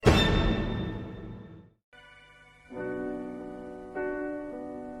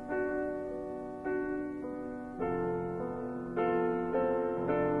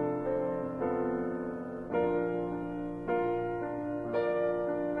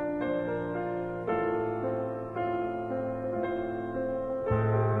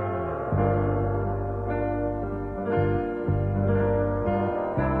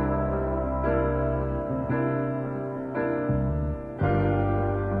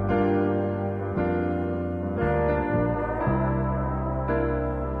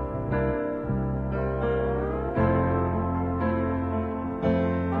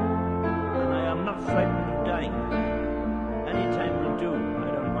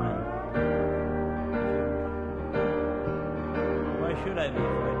should I be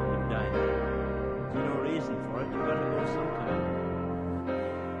frightened of dying? There's no reason for it. You gotta go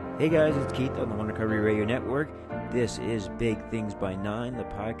sometime. Hey guys, it's Keith on the One Recovery Radio Network. This is Big Things by Nine, the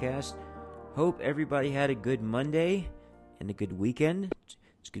podcast. Hope everybody had a good Monday and a good weekend.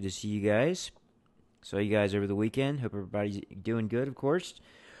 It's good to see you guys. Saw you guys over the weekend. Hope everybody's doing good, of course.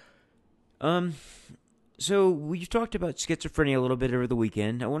 So we've talked about schizophrenia a little bit over the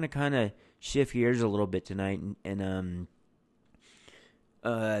weekend. I want to kind of shift gears a little bit tonight,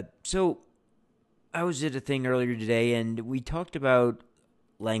 so I was at a thing earlier today, and we talked about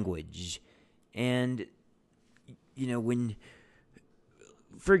language, and when,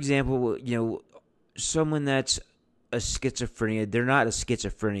 for example, someone that's a schizophrenia, they're not a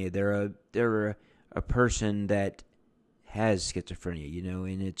schizophrenia. They're a person that has schizophrenia,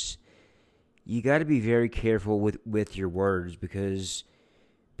 and it's, you got to be very careful with your words, because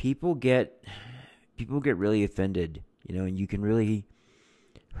people get really offended, and you can really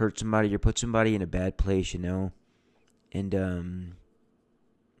hurt somebody or put somebody in a bad place, and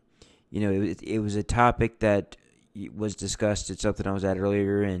it was a topic that was discussed at something I was at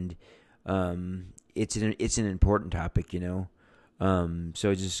earlier, and it's an important topic, so I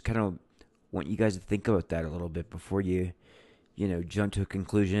just kind of want you guys to think about that a little bit before you jump to a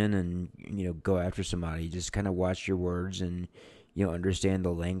conclusion and go after somebody. Just kind of watch your words and understand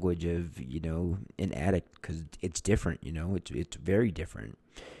the language of an addict, because it's different. It's very different.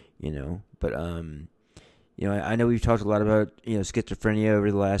 But I know we've talked a lot about schizophrenia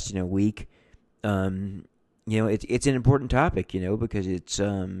over the last week. It's an important topic, because it's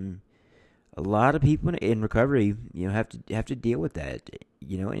a lot of people in recovery have to deal with that,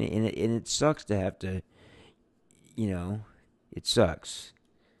 and it sucks to have to, it sucks,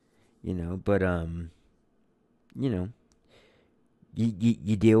 but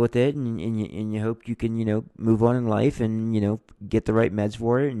you deal with it, and you hope you can move on in life, and get the right meds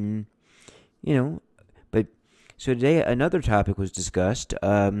for it, and but so today another topic was discussed.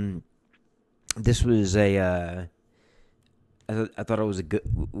 This was I thought it was a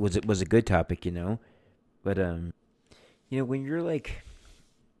good topic, but when you're like,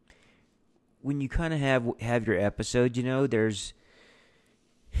 when you kind of have your episode, there's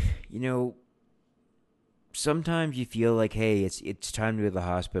sometimes you feel like, hey, it's time to go to the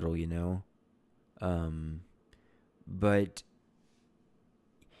hospital, but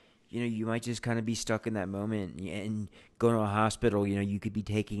you might just kind of be stuck in that moment, and going to a hospital, you could be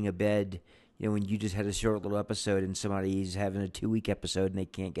taking a bed, when you just had a short little episode, and somebody's having a 2-week episode and they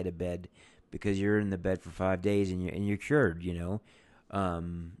can't get a bed because you're in the bed for 5 days and you're cured,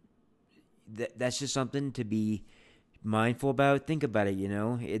 that's just something to be mindful about. Think about it,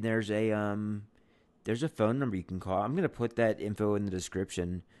 and there's a phone number you can call. I'm gonna put that info in the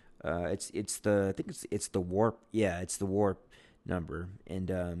description. It's the WARP. Yeah, it's the WARP number,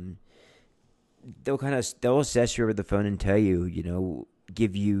 and they'll assess you over the phone and tell you,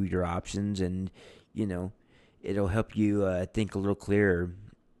 give you your options, and it'll help you think a little clearer.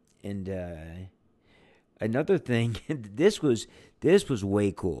 And another thing, this was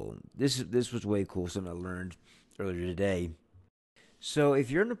way cool. This was way cool. Something I learned earlier today. So if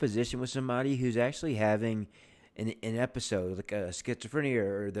you're in a position with somebody who's actually having an episode like a schizophrenia,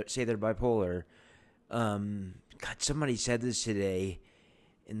 or say they're bipolar, God, somebody said this today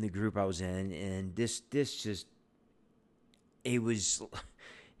in the group I was in, and this just, it was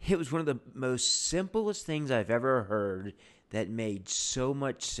one of the most simplest things I've ever heard that made so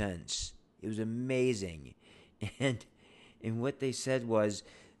much sense. It was amazing, and what they said was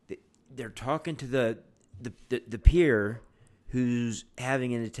that they're talking to the peer who's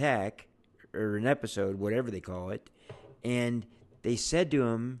having an attack or an episode, whatever they call it, and they said to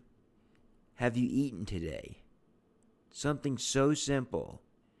him, "Have you eaten today?" Something so simple,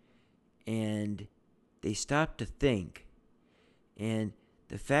 and they stopped to think, and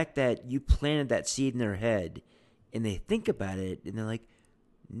the fact that you planted that seed in their head, and they think about it, and they're like,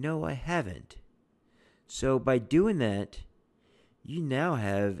 "No, I haven't." So by doing that, you now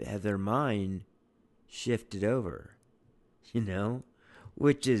have their mind shifted over,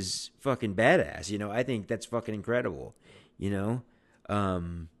 which is fucking badass. I think that's fucking incredible,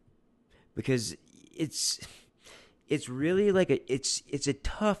 because it's really like it's a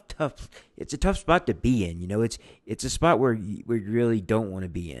tough spot to be in. It's a spot where you really don't want to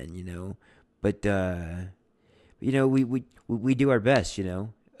be in. But we do our best.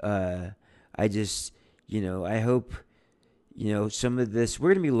 I just I hope some of this,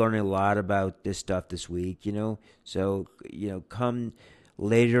 we're going to be learning a lot about this stuff this week. So come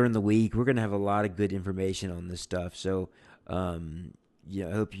later in the week, we're going to have a lot of good information on this stuff. So I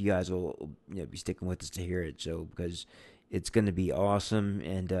hope you guys will be sticking with us to hear it. So because It's going to be awesome,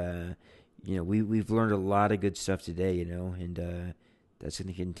 and we've learned a lot of good stuff today, and that's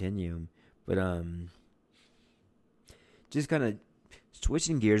going to continue. But just kind of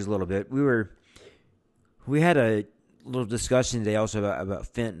switching gears a little bit, we had a little discussion today also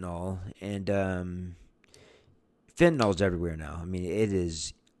about fentanyl, and fentanyl's everywhere now. I mean, it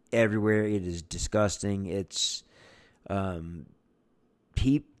is everywhere. It is disgusting. It's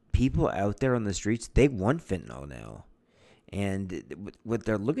people out there on the streets, they want fentanyl now, and what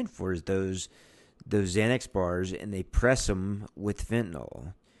they're looking for is those Xanax bars, and they press them with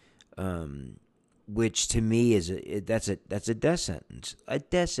fentanyl, which to me that's a death sentence. A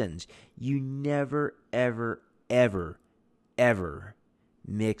death sentence. You never ever ever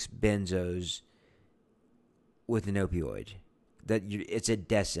mix benzos with an opioid. It's a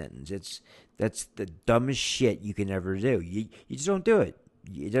death sentence. That's the dumbest shit you can ever do. You just don't do it.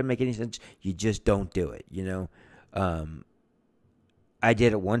 It doesn't make any sense. You just don't do it. I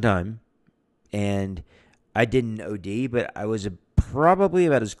did it one time, and I didn't OD, but I was probably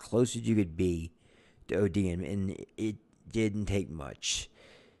about as close as you could be to ODing, and it didn't take much.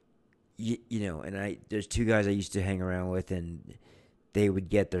 And there's two guys I used to hang around with, and they would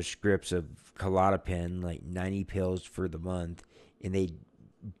get their scripts of Klonopin, like 90 pills for the month, and they'd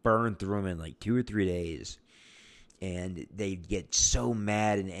burn through them in like 2 or 3 days. And they'd get so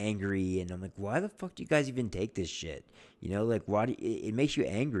mad and angry, and I'm like, why the fuck do you guys even take this shit? Why it makes you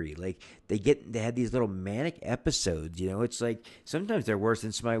angry. Like, they have these little manic episodes, It's like, sometimes they're worse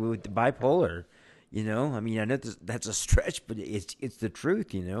than somebody with bipolar, I mean, I know that's a stretch, but it's the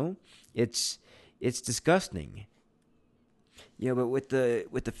truth, It's disgusting. But with the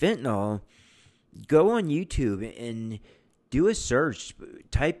fentanyl, go on YouTube and do a search.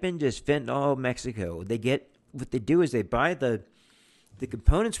 Type in just fentanyl Mexico. What they do is they buy the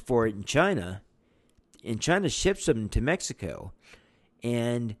components for it in China, and China ships them to Mexico.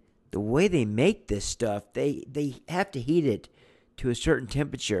 And the way they make this stuff, they have to heat it to a certain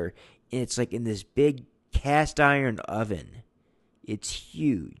temperature, and it's like in this big cast iron oven. It's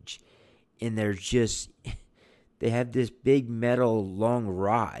huge, and they have this big metal long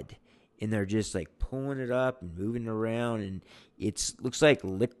rod, and they're just like pulling it up and moving it around, and it looks like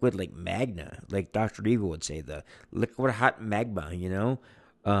liquid, like magna, like Dr. Evil would say, the liquid hot magma,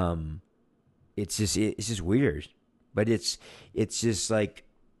 It's just weird, but it's just like,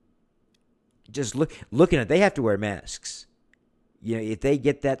 just looking at it, they have to wear masks. If they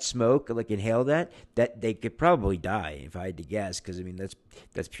get that smoke, like inhale that they could probably die, if I had to guess, because I mean that's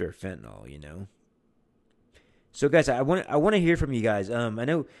pure fentanyl, So guys, I want to hear from you guys. I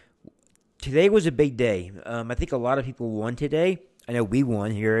know today was a big day. I think a lot of people won today. I know we won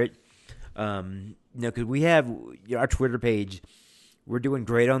here because we have our Twitter page. We're doing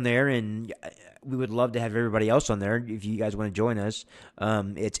great on there, and we would love to have everybody else on there if you guys want to join us.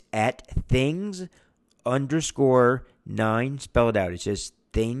 It's at things_9 spelled out. It's just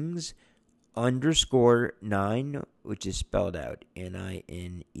things_9, which is spelled out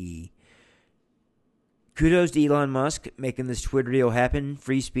NINE. Kudos to Elon Musk making this Twitter deal happen.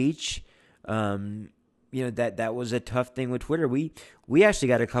 Free speech. That was a tough thing with Twitter. We actually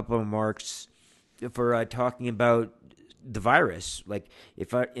got a couple of marks for talking about the virus. Like, if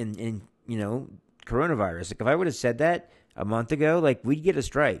coronavirus. Like, if I would have said that a month ago, like, we'd get a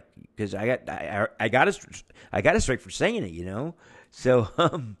strike, because I got a strike for saying it. So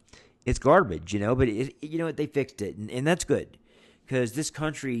it's garbage, But they fixed it, and that's good, because this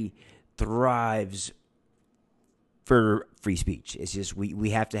country thrives for free speech. It's just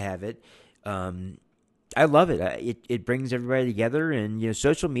we have to have it. I love it. It brings everybody together, and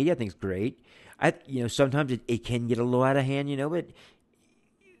social media I think is great. Sometimes it can get a little out of hand, but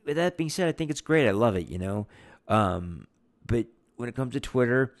with that being said, I think it's great. I love it, But when it comes to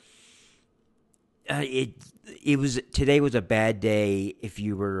Twitter, today was a bad day if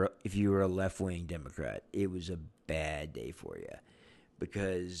you were a left-wing Democrat. It was a bad day for you,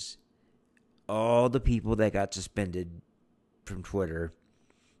 because all the people that got suspended from Twitter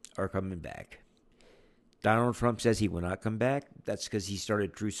are coming back. Donald Trump says he will not come back. That's because he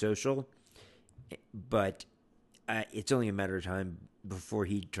started Truth Social. But it's only a matter of time before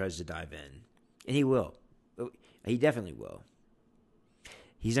he tries to dive in. And he will. He definitely will.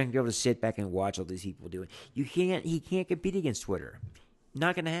 He's not going to be able to sit back and watch all these people do it. He can't compete against Twitter.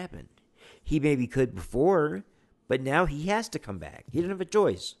 Not going to happen. He maybe could before, but now he has to come back. He doesn't have a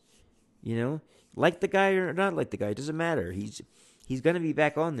choice. Like the guy or not like the guy, it doesn't matter. He's going to be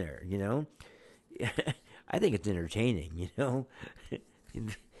back on there, I think it's entertaining, The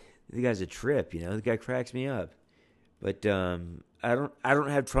guy's a trip, The guy cracks me up. But I don't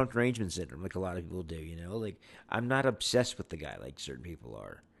have trunk derangement syndrome like a lot of people do. Like I'm not obsessed with the guy like certain people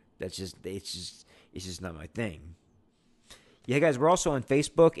are. It's just not my thing. Yeah, guys, we're also on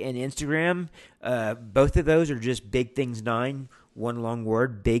Facebook and Instagram. Both of those are just Big Things 9, one long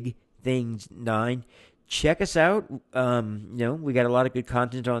word, Big Things 9. Check us out. We got a lot of good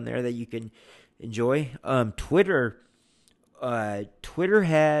content on there that you can enjoy. Twitter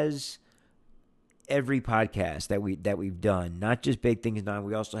has every podcast that we've done, not just Big Things 9.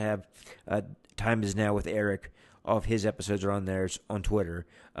 We also have Time Is Now with Eric. All of his episodes are on there on Twitter.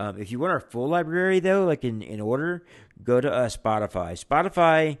 If you want our full library, though, like in order, go to Spotify.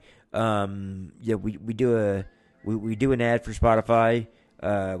 Spotify, we do an ad for Spotify.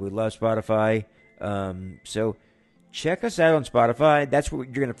 We love Spotify. So check us out on Spotify. That's where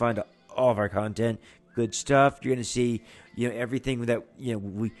you're going to find all of our content. Good stuff. You're going to see everything that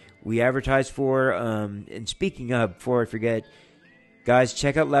we advertise for. And speaking of, before I forget, guys,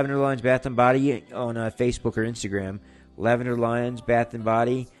 check out Lavender Lions Bath and Body on Facebook or Instagram. Lavender Lions Bath and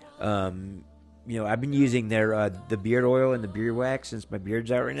Body. I've been using their the beard oil and the beard wax since my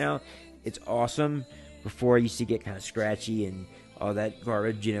beard's out right now. It's awesome. Before I used to get kind of scratchy and all that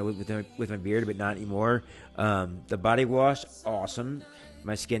garbage, with my beard, but not anymore. The body wash, awesome.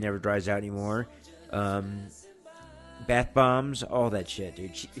 My skin never dries out anymore. Bath bombs, all that shit,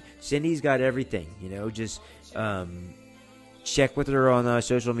 dude. Cindy's got everything. Just check with her on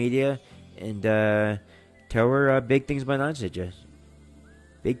social media and tell her Big Things by 9 sent you.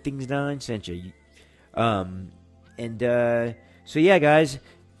 Big Things 9 sent you. So yeah, guys.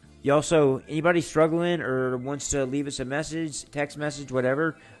 You also, anybody struggling or wants to leave us a message, text message,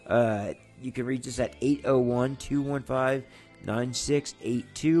 whatever, you can reach us at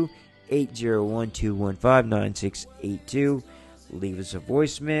 801-215-9682, 801-215-9682. Leave us a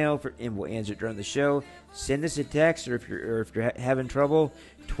voicemail and we'll answer it during the show. Send us a text, or if you're having trouble,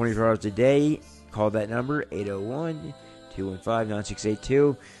 24 hours a day, call that number,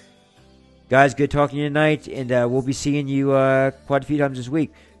 801-215-9682. Guys, good talking to you tonight, and we'll be seeing you quite a few times this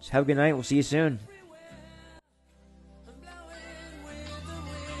week. So have a good night. We'll see you soon.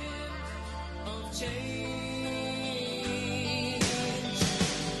 Change.